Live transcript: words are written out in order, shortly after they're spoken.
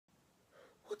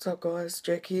What's up guys,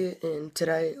 Jack here, and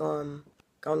today I'm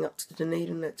going up to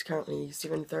Dunedin. It's currently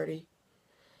 7:30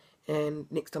 and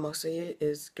next time I see you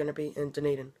is going to be in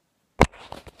Dunedin.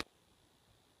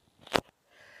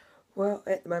 Well,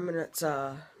 at the moment it's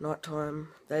night time.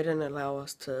 They didn't allow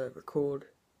us to record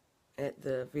at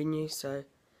the venue, so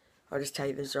I'll just tell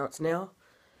you the results now.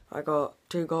 I got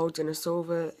 2 golds and a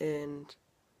silver, and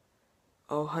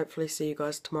I'll hopefully see you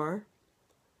guys tomorrow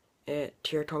at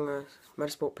Tirotonga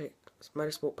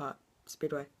Motorsport Park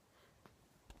Speedway.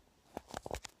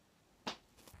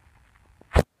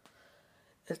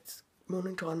 It's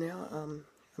morning time now.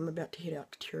 I'm about to head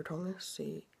out to Tirotonga.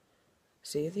 See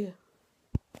you there.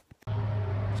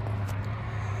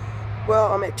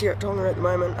 Well, I'm at Tirotonga at the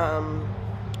moment.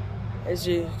 As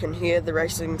you can hear, the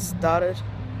racing started.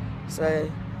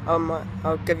 So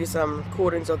I'll give you some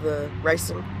recordings of the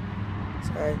racing.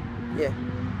 So yeah.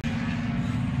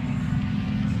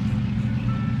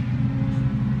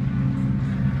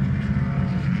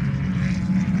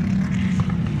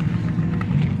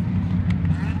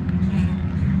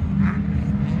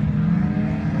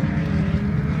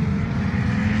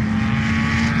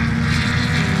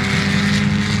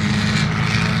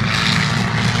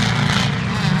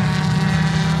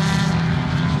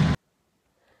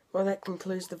 Well, that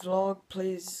concludes the vlog.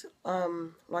 Please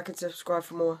like and subscribe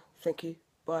for more. Thank you.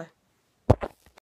 Bye.